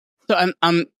So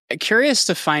I'm curious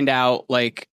to find out,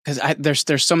 like, because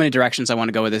there's so many directions I want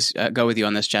to go with this, go with you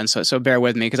on this, Jen. So bear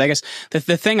with me, because I guess the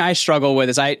thing I struggle with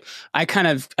is I've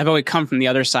always come from the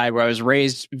other side where I was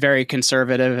raised very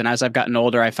conservative, and as I've gotten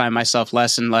older, I find myself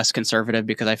less and less conservative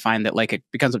because I find that like it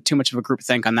becomes too much of a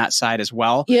groupthink on that side as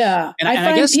well. Yeah, I find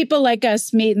I guess people like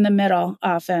us meet in the middle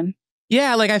often.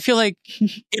 Yeah, like I feel like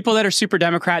people that are super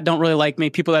Democrat don't really like me.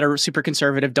 People that are super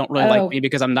conservative don't really like me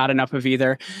because I'm not enough of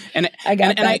either. And I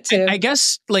got that too. I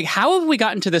guess, like, how have we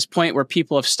gotten to this point where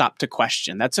people have stopped to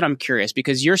question? That's what I'm curious,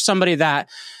 because you're somebody that,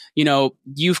 you know,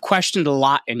 you've questioned a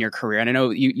lot in your career. And I know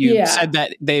you said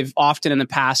that they've often in the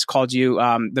past called you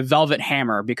the Velvet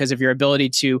Hammer because of your ability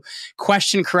to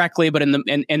question correctly, but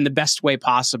in the best way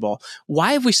possible.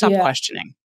 Why have we stopped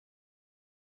questioning?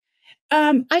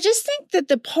 I just think that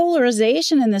the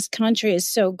polarization in this country is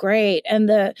so great. And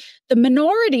the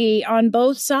minority on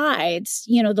both sides,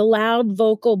 you know, the loud,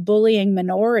 vocal, bullying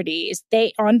minorities,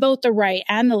 they on both the right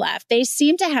and the left, they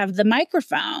seem to have the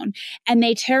microphone and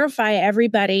they terrify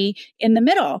everybody in the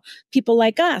middle. People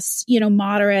like us, you know,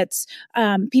 moderates,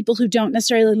 people who don't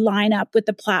necessarily line up with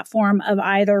the platform of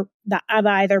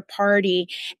either party.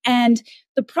 And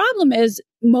the problem is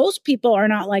most people are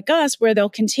not like us, where they'll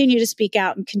continue to speak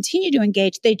out and continue to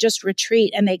engage. They just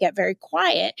retreat and they get very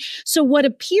quiet. So what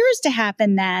appears to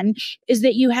happen then is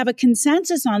that you have a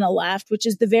consensus on the left, which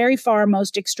is the very far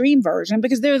most extreme version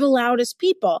because they're the loudest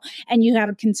people. And you have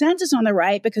a consensus on the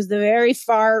right because the very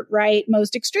far right,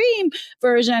 most extreme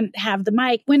version have the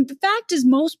mic. When the fact is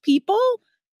most people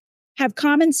have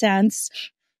common sense,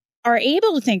 are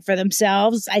able to think for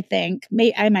themselves, I think.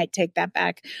 I might take that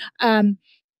back.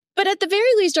 But at the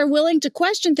very least are willing to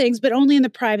question things, but only in the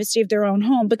privacy of their own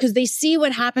home, because they see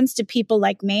what happens to people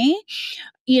like me,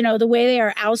 you know, the way they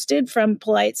are ousted from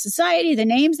polite society, the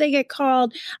names they get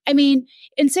called. I mean,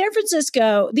 in San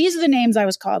Francisco, these are the names I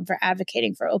was called for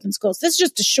advocating for open schools. This is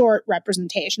just a short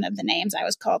representation of the names I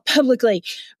was called publicly.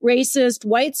 Racist,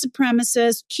 white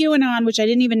supremacist, QAnon, which I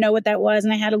didn't even know what that was,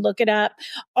 and I had to look it up,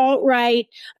 alt-right,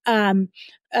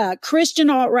 Christian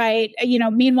alt-right, you know,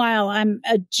 meanwhile, I'm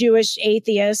a Jewish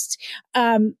atheist.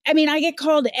 I mean, I get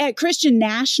called a Christian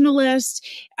nationalist,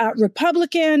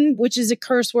 Republican, which is a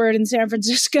curse word in San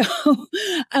Francisco.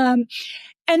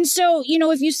 And so, you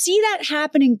know, if you see that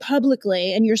happening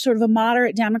publicly and you're sort of a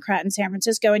moderate Democrat in San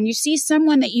Francisco and you see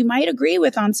someone that you might agree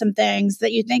with on some things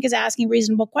that you think is asking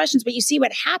reasonable questions, but you see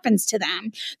what happens to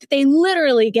them, that they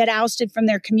literally get ousted from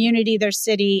their community, their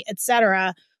city,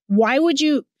 etc. Why would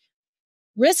you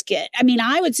risk it? I mean,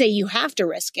 I would say you have to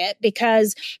risk it,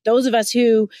 because those of us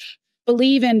who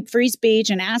believe in free speech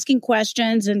and asking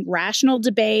questions and rational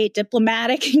debate,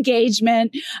 diplomatic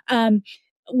engagement,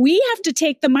 we have to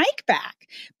take the mic back.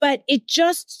 But it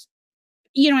just,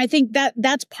 you know, I think that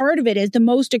that's part of it, is the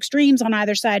most extremes on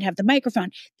either side have the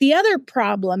microphone. The other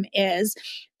problem is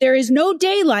there is no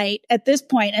daylight at this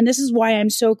point, and this is why I'm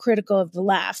so critical of the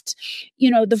left.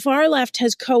 You know, the far left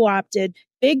has co-opted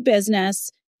big business,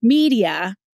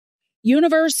 media,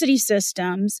 university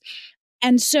systems.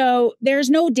 And so there's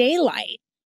no daylight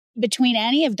between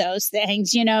any of those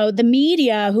things. You know, the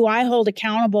media, who I hold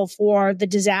accountable for the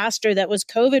disaster that was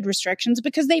COVID restrictions,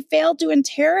 because they failed to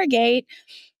interrogate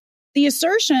the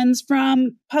assertions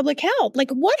from public health. Like,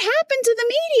 what happened to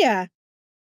the media?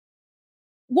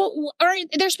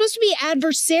 They're supposed to be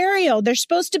adversarial. They're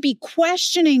supposed to be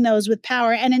questioning those with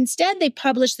power. And instead they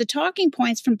publish the talking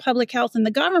points from public health and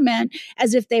the government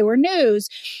as if they were news.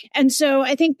 And so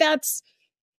I think that's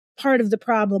part of the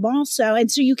problem also. And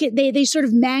so they sort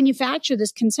of manufacture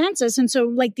this consensus. And so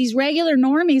like these regular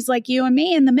normies like you and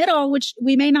me in the middle, which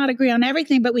we may not agree on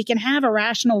everything, but we can have a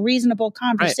rational, reasonable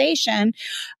conversation.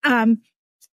 Right.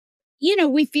 You know,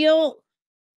 we feel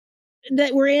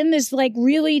that we're in this like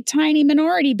really tiny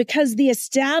minority because the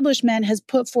establishment has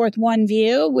put forth one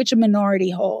view, which a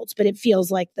minority holds, but it feels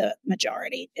like the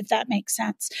majority, if that makes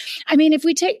sense. I mean, if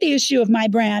we take the issue of my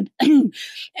brand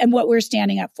and what we're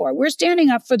standing up for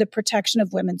the protection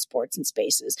of women's sports and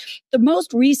spaces. The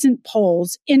most recent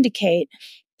polls indicate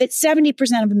that 70%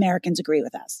 of Americans agree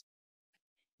with us.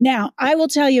 Now, I will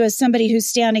tell you, as somebody who's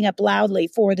standing up loudly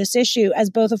for this issue,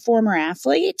 as both a former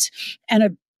athlete and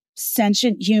a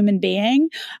sentient human being,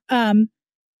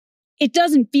 it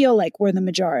doesn't feel like we're the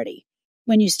majority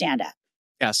when you stand up.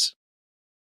 Yes.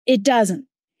 It doesn't.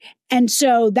 And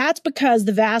so that's because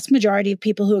the vast majority of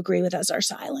people who agree with us are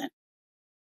silent.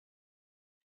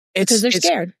 Because they're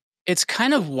scared. It's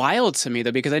kind of wild to me,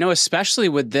 though, because I know, especially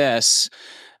with this,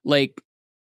 like,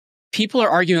 people are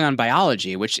arguing on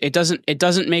biology, which it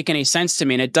doesn't make any sense to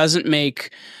me. And it doesn't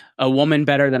make a woman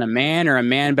better than a man or a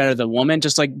man better than a woman.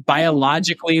 Just like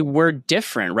biologically, we're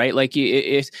different, right? Like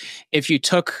if you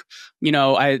took,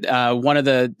 one of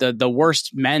the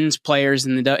worst men's players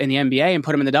in the NBA and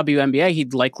put him in the WNBA,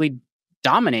 he'd likely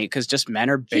dominate because just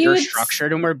men are bigger,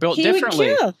 structured, and we're built differently.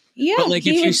 Would kill. Yeah, but like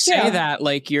if you say that,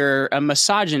 like you're a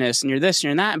misogynist and you're this and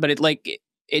you're that, but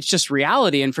it's just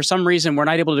reality, and for some reason we're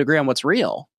not able to agree on what's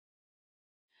real.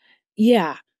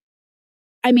 Yeah,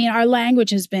 I mean, our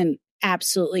language has been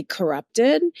absolutely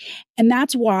corrupted, and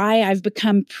that's why I've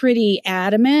become pretty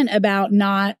adamant about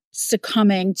not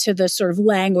succumbing to the sort of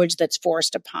language that's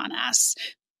forced upon us.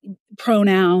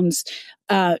 Pronouns,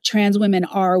 trans women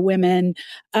are women.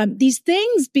 These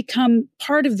things become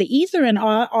part of the ether, and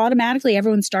automatically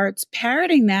everyone starts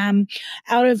parroting them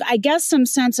out of, I guess, some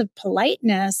sense of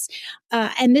politeness.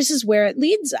 And this is where it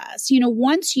leads us.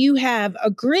 Once you have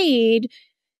agreed,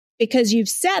 because you've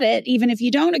said it, even if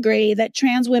you don't agree, that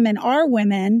trans women are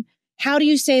women, how do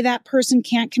you say that person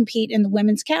can't compete in the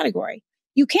women's category?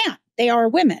 You can't. They are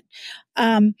women.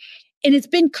 And it's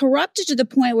been corrupted to the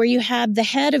point where you had the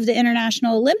head of the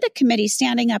International Olympic Committee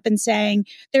standing up and saying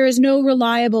there is no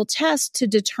reliable test to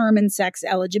determine sex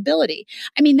eligibility.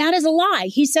 I mean, that is a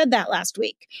lie. He said that last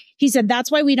week. He said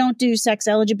that's why we don't do sex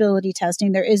eligibility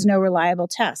testing. There is no reliable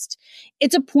test.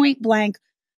 It's a point blank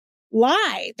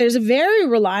lie. There's a very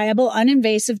reliable,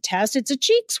 uninvasive test. It's a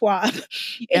cheek swab.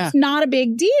 Yeah. It's not a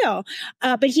big deal.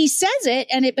 But he says it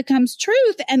and it becomes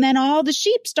truth. And then all the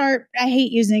sheep start, I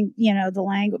hate using, the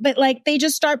language, but like they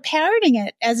just start parroting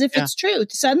it as if it's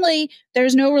truth. Suddenly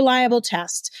there's no reliable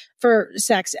test for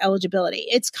sex eligibility.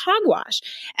 It's hogwash.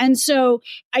 And so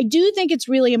I do think it's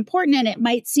really important, and it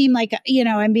might seem like,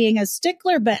 I'm being a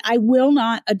stickler, but I will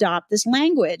not adopt this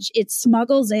language. It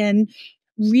smuggles in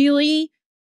really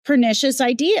pernicious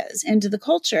ideas into the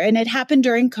culture. And it happened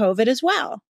during COVID as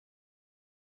well.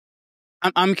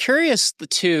 I'm curious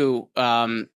too.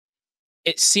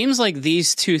 It seems like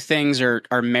these two things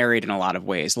are married in a lot of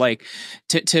ways. Like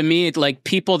to me, like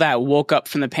people that woke up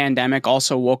from the pandemic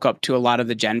also woke up to a lot of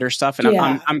the gender stuff. And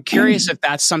I'm curious if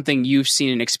that's something you've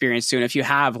seen and experienced too. And if you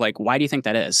have, like, why do you think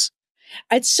that is?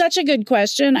 It's such a good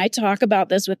question. I talk about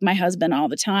this with my husband all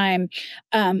the time.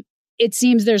 It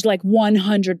seems there's like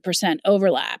 100%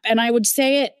 overlap. And I would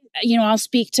say it, I'll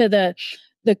speak to the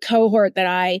cohort that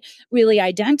I really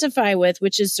identify with,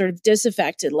 which is sort of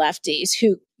disaffected lefties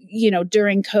who,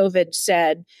 during COVID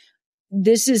said,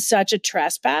 this is such a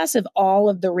trespass of all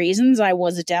of the reasons I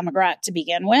was a Democrat to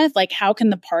begin with. Like, how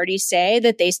can the party say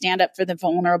that they stand up for the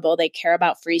vulnerable? They care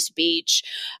about free speech,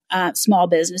 small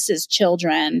businesses,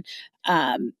 children,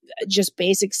 just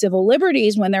basic civil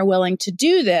liberties when they're willing to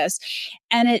do this.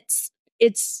 And it's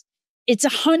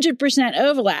 100%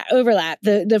 overlap.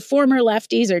 The former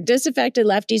lefties or disaffected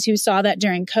lefties who saw that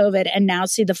during COVID and now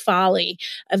see the folly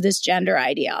of this gender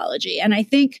ideology. And I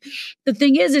think the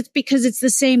thing is, it's because it's the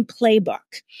same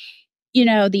playbook.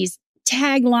 These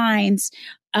taglines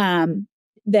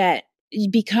that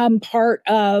become part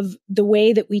of the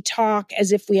way that we talk,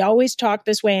 as if we always talk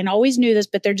this way and always knew this,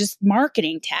 but they're just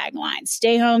marketing taglines.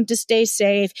 Stay home to stay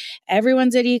safe.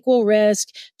 Everyone's at equal risk.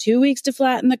 2 weeks to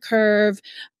flatten the curve.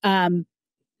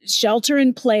 Shelter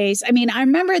in place. I mean, I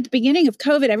remember at the beginning of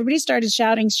COVID, everybody started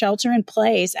shouting shelter in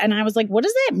place. And I was like, what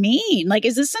does that mean? Like,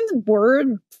 is this some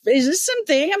word? Is this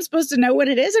something I'm supposed to know what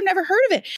it is? I've never heard of it.